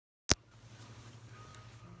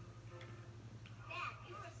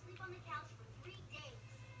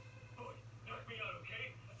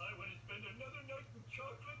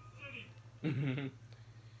I can't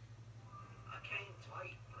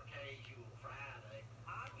wait for Casual Friday.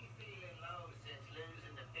 I'll be feeling low since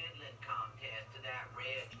losing the fiddling contest to that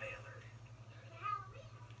red feather. Halloween,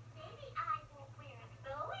 maybe I won't wear a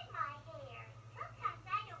bow in my hair. Sometimes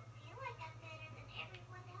I don't feel like I'm better than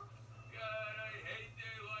everyone else. God, I hate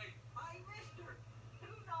daylight. Hey, mister,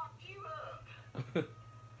 who knocked you up?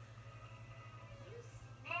 You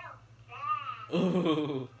smell bad.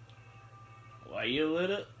 Ooh. Why you lit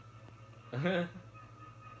up? You stink!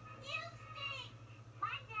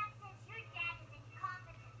 My dad says your dad is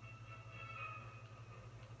incompetent.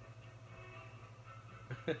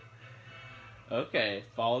 Okay,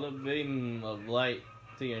 follow the beam of light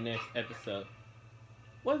to your next episode.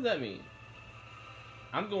 What does that mean?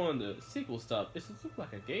 I'm going to sequel stop. This looks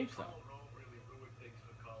like a GameStop. Oh, don't really ruin things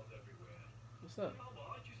for calls everywhere. What's up? Come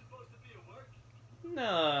on, aren't you supposed to be at work?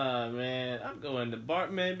 Nah, man. I'm going to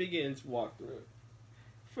Bartman Begins walkthrough.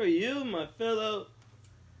 For you, my fellow.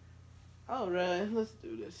 Alright, let's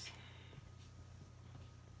do this.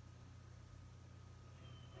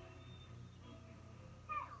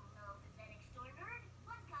 Hello, pathetic store nerd.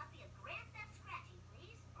 One copy of Grand Theft Scratchy,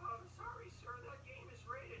 please. I'm sorry, sir, that game is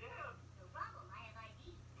rated M. No problem, I have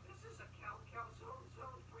ID. This is a calzone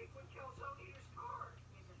frequent calzone eater's card.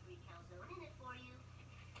 There's a free calzone in it for you.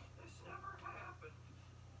 This never happened.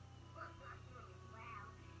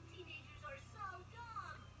 Wow, teenagers are so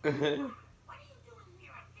dumb. What are you doing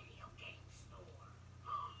near a video game store?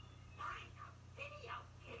 Buying a video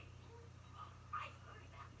game? I've heard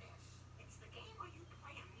about this. It's the game where you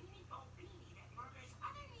play a meanie bobini that murders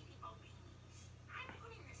other meanie bobinis. I'm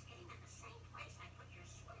putting this game in the same place I put your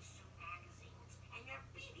swimsuit magazines and your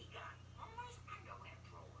BB gun, Homer's underwear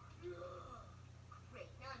drawer. Ugh. Great,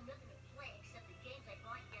 now I'm nothing to play except the games I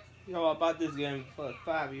bought yesterday. Yo, I bought this game for like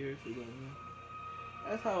 5 years ago, man.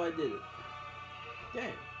 That's how I did it.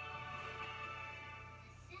 Damn.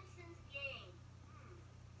 The Simpsons game.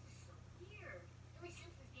 This is so weird. The only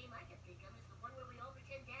Simpsons game I can think of is the one where we all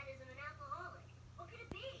pretend Dad isn't an alcoholic. What could it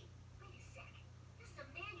be? Wait a sec. This is a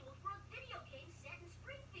manual for a video game set in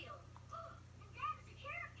Springfield. And Dad is a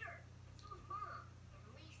character. So is Mom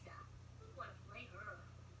and Lisa. Who'd want to play her?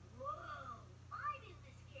 Whoa! I'm in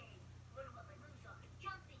this game. Wonder what my moves are.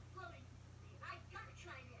 Jumping, floating. Man, I've got to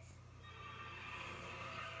try this.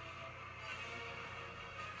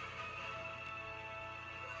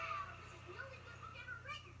 Wow, this is the only good book ever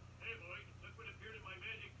written. Hey, boy, look what appeared in my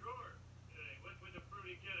magic drawer. Hey, what's with the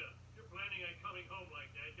fruity getup? If you're planning on coming home like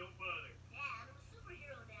that, don't bother. Dad, I'm a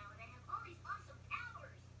superhero now, and I have all these awesome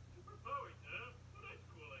powers. Superpowers, huh? Well, that's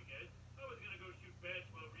cool, I guess. I was gonna go shoot bats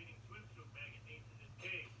while reading swimsuit magazines in this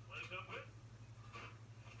cave. Wanna come with?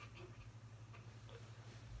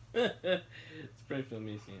 Springfield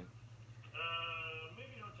Museum.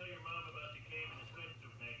 Maybe don't tell your mom about the cave and the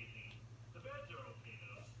swimsuit magazine. The bats are okay,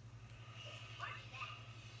 though. What's that?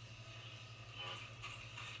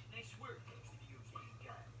 Nice work, video game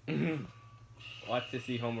guy. Watch to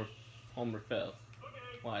see Homer fell.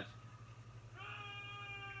 Okay. Watch.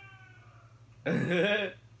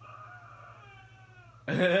 Tag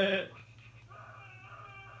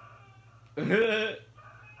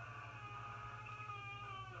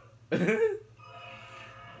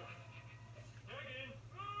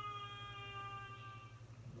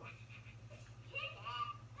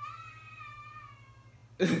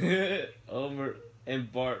in. Homer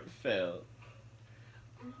and Bart fell.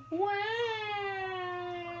 Wow.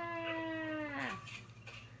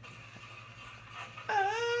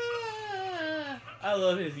 Ah. I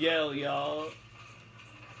love his yell, y'all.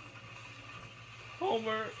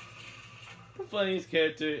 Homer, the funniest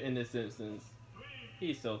character in The Simpsons.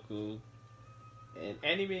 He's so cool. And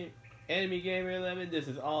Enemy Gamer 11, this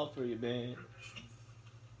is all for you, man.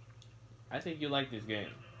 I think you like this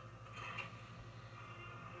game.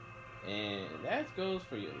 And that goes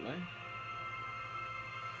for you, man.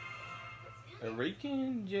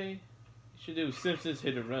 Rican J. You should do Simpsons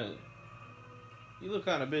Hit and Run. You look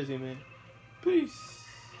kind of busy, man. Peace.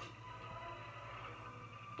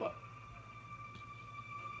 What?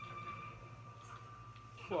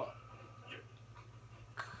 What?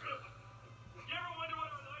 You ever wonder what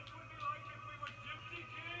our life would be like if we were Gypsy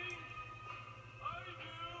Kings? I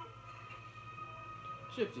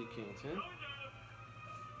do. Gypsy Kings, huh? Oh, yeah.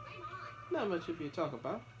 Not much if you talk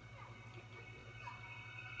about.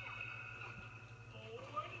 Oh,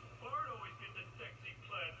 why does Bart always get the sexy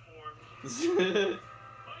platform?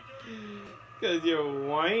 My turn. Because you're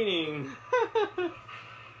whining. Oh,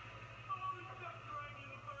 stop crying,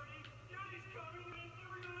 little birdie. Daddy's coming and he's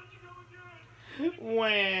never gonna let you go again.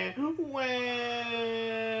 Wah, wah.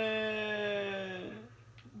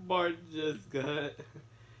 Bart just got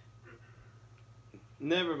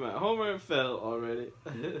Never mind. Homer fell already.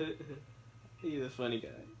 He's a funny guy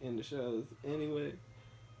in the shows. Anyway,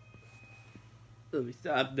 let me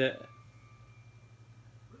stop that.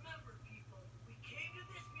 Remember, people, we came to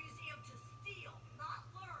this museum to steal, not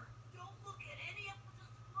learn. Don't look at any of the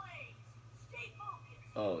displays. Stay focused.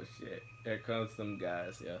 Oh shit! There comes some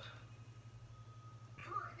guys. Yeah.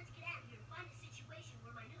 Come on, let's get out of here and find a situation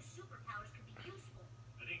where my new superpowers could be useful.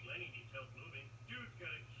 I think Lenny needs help moving. Dude's got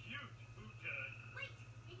a huge futon. Wait,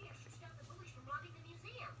 maybe I should stop the bullies from robbing the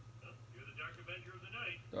museum. Huh? You're the Dark Avenger of the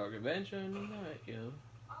Night. Dark Adventure in the night, yo.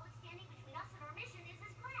 All that's standing between us and our mission is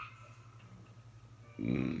this glass.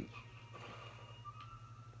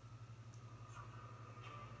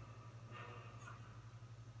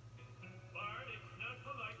 Bart, it's not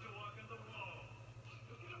polite to walk on the wall.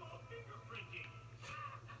 Look at them all fingerprinting.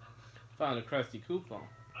 Found a crusty coupon. I'm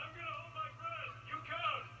gonna hold my breath. You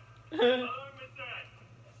count. How long was that?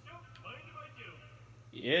 Nope, mind if I do?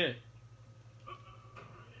 Yeah.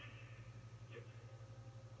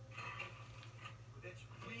 That's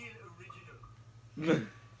real original. Open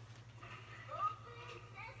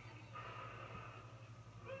sesame.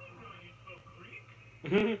 I didn't know you spoke Greek.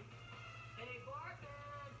 Hey,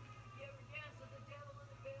 Bartman, you ever dance with the devil in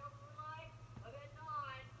the pale moonlight? I bet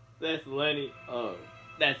not. That's Lenny. Oh,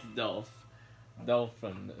 that's Dolph. Dolph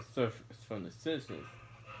from the Simpsons.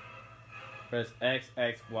 Press X,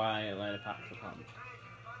 X, Y, and land a pocket for comment.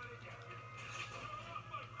 Off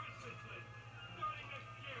my Christmas list. Starting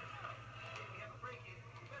next year. We have a break-in.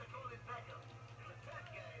 We better call in backup. There's a fat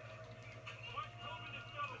guy. Watch Coleman and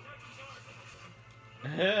Snow attack the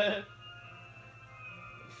Dark.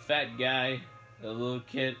 Fat guy, a little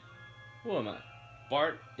kid. Who am I?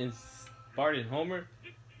 Bart and Homer.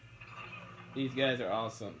 These guys are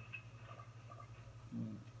awesome.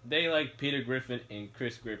 They like Peter Griffin and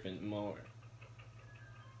Chris Griffin more.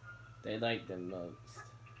 They like them most.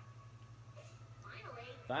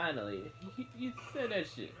 Finally. Finally, you said that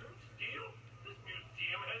shit. Deal? This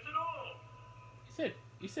museum has it all.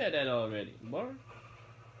 You said that already, Bart.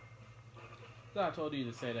 I told you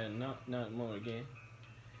to say that not more again.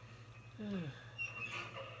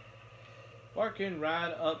 Bart can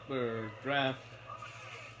ride up or draft.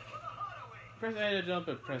 Press A to jump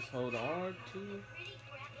and press hold R2 Pretty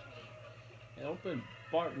crap in here. and open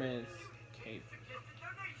Bartman's cape.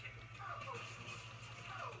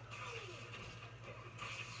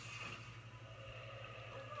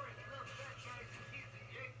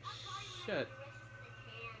 Shut.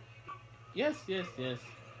 Yes.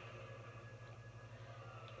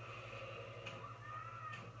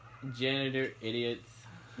 Janitor idiots.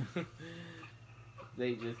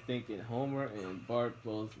 They just thinking Homer and Bart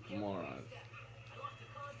both morons.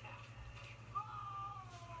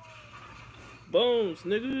 Bones,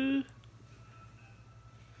 nigga.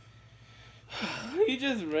 He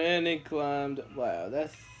just ran and climbed. Wow,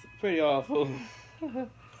 that's pretty awful. Squeeze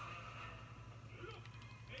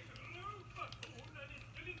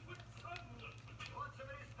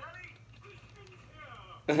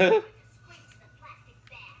the plastic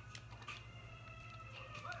bag.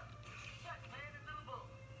 Don't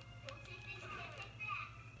say things you can't take back.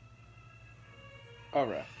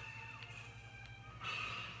 Alright.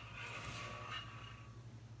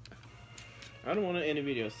 I don't want to end the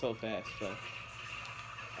video so fast, but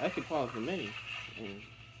I could pause the menu and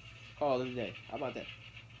call it a day. How about that?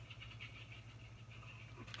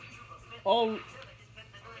 Oh,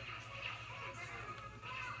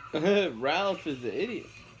 Ralph is the idiot.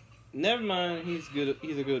 Never mind, he's good.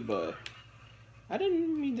 He's a good boy. I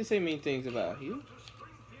didn't mean to say mean things about you.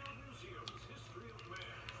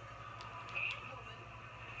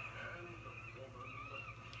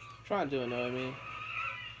 Trying to annoy me.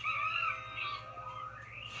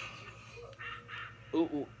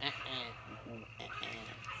 Ooh,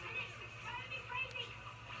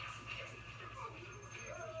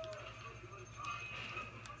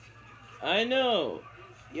 I know.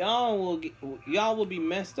 Y'all will be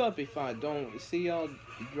messed up if I don't see y'all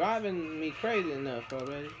driving me crazy enough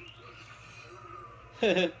already.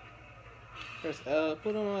 Press L,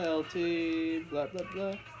 put on LT, blah blah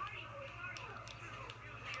blah.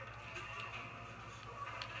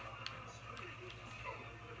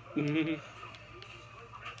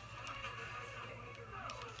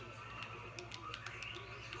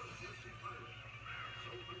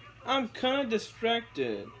 I'm kinda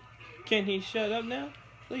distracted. Can he shut up now?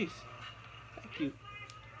 Please. Thank you.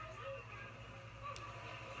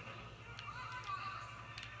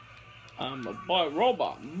 I'm a Bart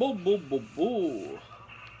robot. Boo boo boo boo.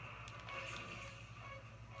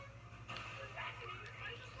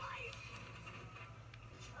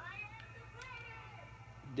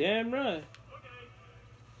 Damn right. Okay,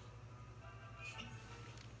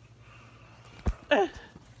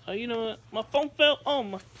 Oh, you know what? My phone fell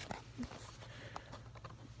on my...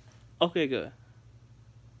 Okay, good.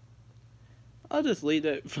 I'll just leave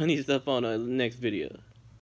that funny stuff on the next video.